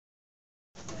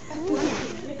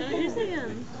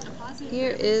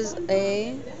Here is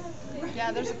a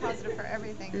Yeah, there's a positive for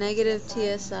everything. negative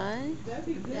TSI.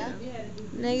 Yeah.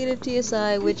 Negative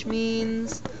TSI, which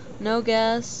means no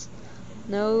gas,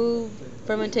 no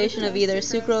fermentation of either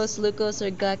sucrose, glucose,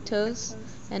 or galactose,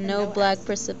 and no black acid.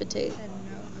 precipitate.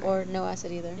 Or no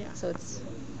acid either. Yeah. So it's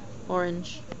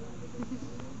orange.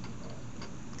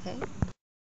 Okay.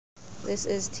 This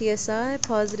is TSI,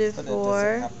 positive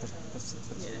for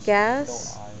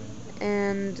gas,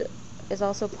 and is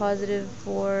also positive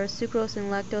for sucrose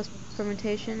and lactose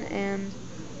fermentation, and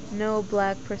no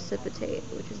black precipitate,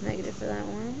 which is negative for that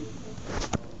one.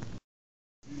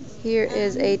 Here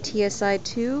is a TSI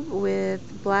tube with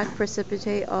black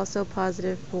precipitate, also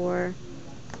positive for,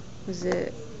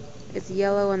 it's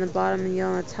yellow on the bottom and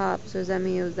yellow on the top, so does that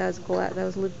mean that was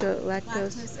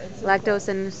lactose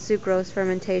and sucrose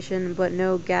fermentation, but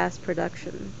no gas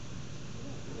production?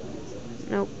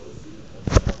 Nope.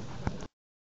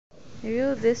 Here you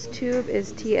go, this tube is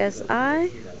TSI,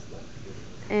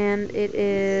 and it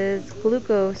is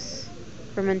glucose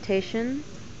fermentation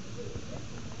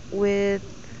with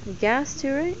gas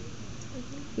too, right?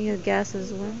 You have gas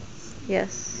as well?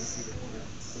 Yes.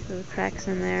 So the cracks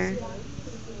in there.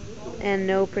 And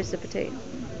no precipitate.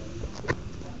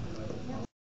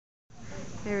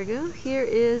 There we go. Here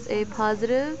is a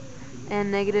positive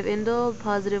and negative indole. The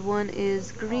positive one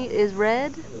is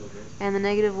red, and the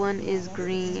negative one is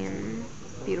green.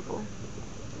 Beautiful.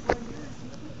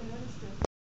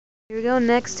 Here we go.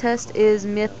 Next test is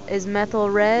methyl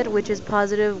red, which is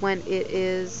positive when it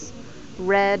is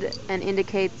red and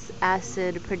indicates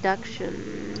acid production.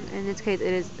 In this case,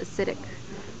 it is acidic.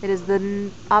 It is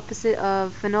the opposite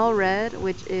of phenol red,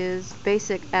 which is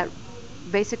basic red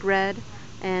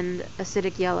and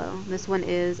acidic yellow. This one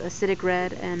is acidic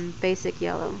red and basic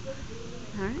yellow.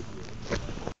 All right.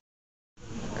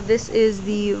 This is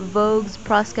the Vogue's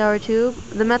Proskauer tube.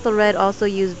 The methyl red also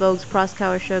used Vogue's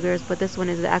Proskauer sugars, but this one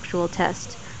is the actual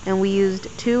test. And we used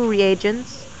two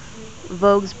reagents,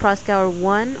 Vogue's Proskauer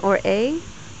 1 or A,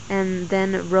 and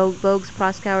then Vogue's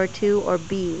Proskauer 2 or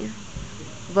B.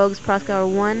 Vogue's Proskauer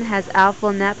 1 has alpha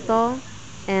naphthol,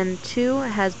 and 2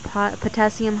 has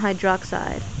potassium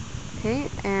hydroxide. Okay,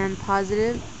 and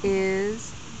positive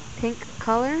is pink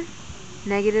color,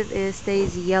 negative is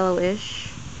stays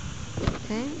yellowish.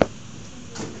 Okay,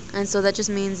 and so that just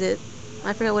means I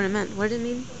forgot what it meant. What did it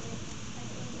mean?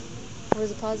 What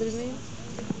does a positive mean?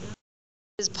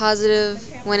 It is positive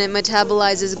when it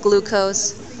metabolizes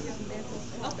glucose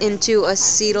into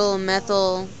acetyl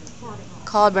methyl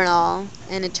carbonyl,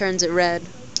 and it turns it red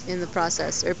in the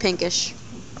process, or pinkish.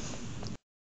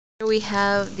 Here we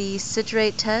have the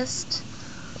citrate test,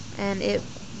 and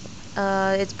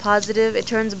it's positive. It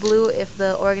turns blue if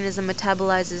the organism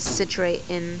metabolizes citrate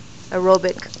in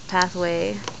aerobic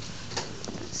pathway.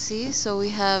 See, so we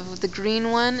have the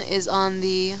green one is on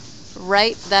the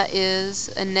right, that is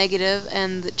a negative,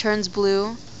 and it turns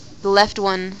blue. The left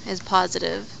one is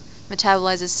positive,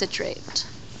 metabolizes citrate.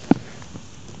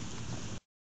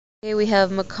 Okay, we have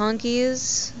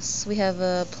MacConkeys. So we have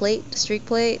a streak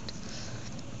plate.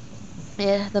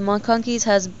 Yeah, the MacConkeys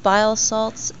has bile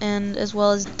salts and as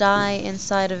well as dye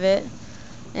inside of it,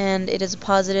 and it is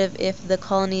positive if the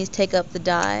colonies take up the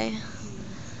dye.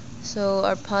 So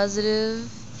our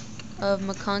positive of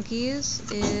MacConkeys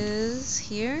is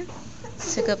here.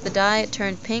 Took up the dye, it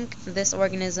turned pink. This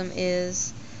organism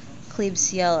is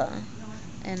Klebsiella.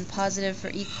 And positive for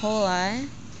E. coli,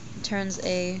 it turns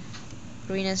has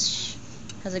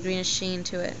a greenish sheen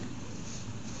to it.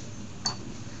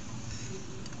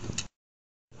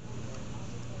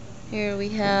 Here we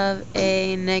have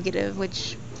a negative,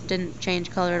 which didn't change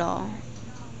color at all.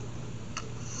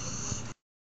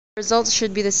 Results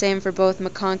should be the same for both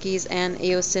MacConkeys and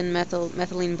Eosin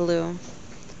methylene blue,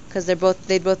 because they'd both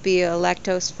be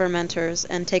lactose fermenters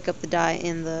and take up the dye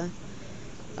in the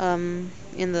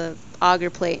agar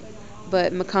plate.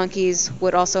 But MacConkeys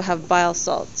would also have bile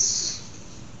salts.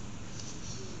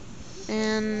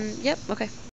 And yep, okay.